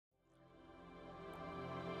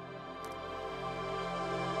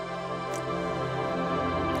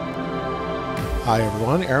Hi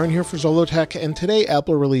everyone, Aaron here for Zollotech, and today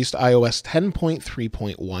Apple released iOS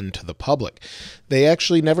 10.3.1 to the public. They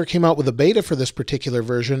actually never came out with a beta for this particular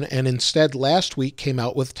version, and instead last week came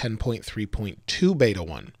out with 10.3.2 Beta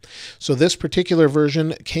 1. So this particular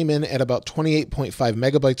version came in at about 28.5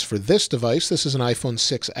 megabytes for this device. This is an iPhone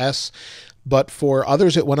 6s. But for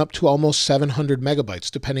others, it went up to almost 700 megabytes,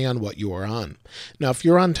 depending on what you are on. Now, if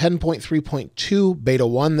you're on 10.3.2 Beta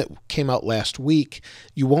 1 that came out last week,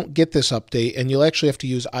 you won't get this update, and you'll actually have to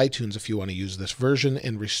use iTunes if you want to use this version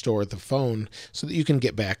and restore the phone so that you can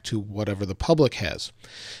get back to whatever the public has.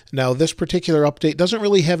 Now, this particular update doesn't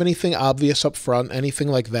really have anything obvious up front, anything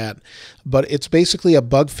like that, but it's basically a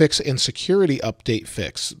bug fix and security update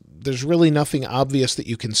fix. There's really nothing obvious that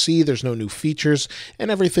you can see, there's no new features,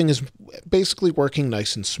 and everything is basically working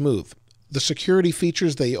nice and smooth. The security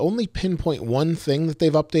features, they only pinpoint one thing that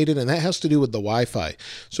they've updated, and that has to do with the Wi-Fi.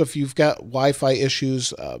 So if you've got Wi-Fi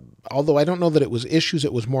issues, although I don't know that it was issues,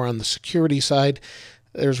 it was more on the security side,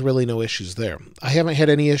 there's really no issues there. I haven't had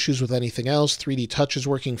any issues with anything else. 3D Touch is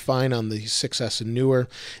working fine on the 6S and newer,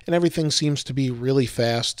 and everything seems to be really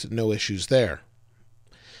fast, no issues there.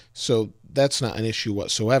 So that's not an issue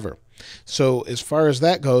whatsoever. So as far as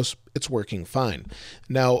that goes, it's working fine.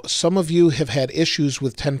 Now, some of you have had issues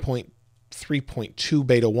with 10.3.2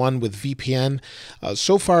 Beta 1 with VPN.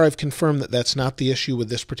 So far, I've confirmed that that's not the issue with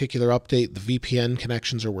this particular update. The VPN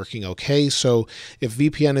connections are working okay. So if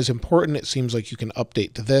VPN is important, it seems like you can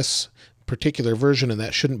update to this particular version, and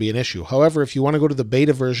that shouldn't be an issue. However, if you want to go to the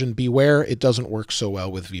beta version, beware, it doesn't work so well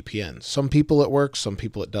with VPN. Some people it works, some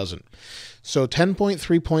people it doesn't. So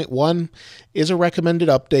 10.3.1 is a recommended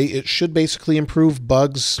update. It should basically improve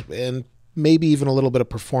bugs and maybe even a little bit of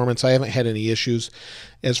performance. I haven't had any issues.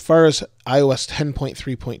 As far as iOS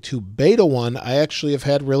 10.3.2 Beta 1, I actually have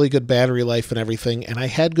had really good battery life and everything, and I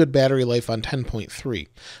had good battery life on 10.3.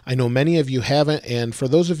 I know many of you haven't, and for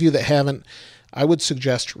those of you that haven't, I would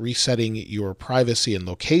suggest resetting your privacy and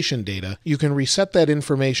location data. You can reset that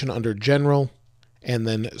information under General and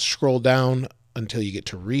then scroll down until you get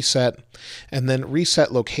to Reset, and then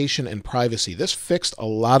reset location and privacy. This fixed a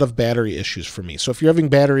lot of battery issues for me. So if you're having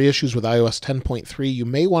battery issues with iOS 10.3, you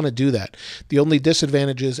may want to do that. The only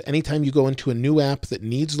disadvantage is anytime you go into a new app that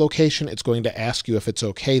needs location, it's going to ask you if it's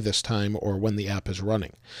okay this time or when the app is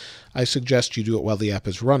running. I suggest you do it while the app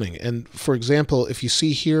is running. And for example, if you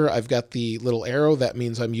see here, I've got the little arrow. That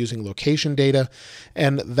means I'm using location data,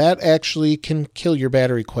 and that actually can kill your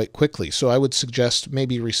battery quite quickly. So I would suggest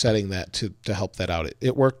maybe resetting that to help that out.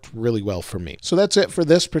 It worked really well for me. So that's it for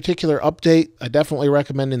this particular update. I definitely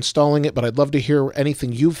recommend installing it, but I'd love to hear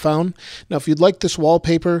anything you've found. Now, if you'd like this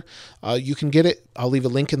wallpaper, you can get it. I'll leave a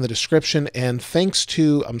link in the description. And thanks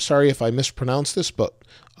to, I'm sorry if I mispronounced this, but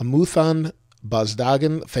Amuthan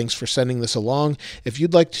Bozdagan, thanks for sending this along. If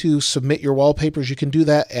you'd like to submit your wallpapers, you can do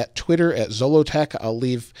that at Twitter at zollotech. I'll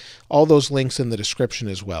leave all those links in the description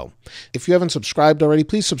as well. If you haven't subscribed already,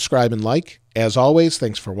 please subscribe and like. As always,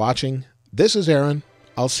 thanks for watching. This is Aaron.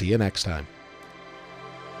 I'll see you next time.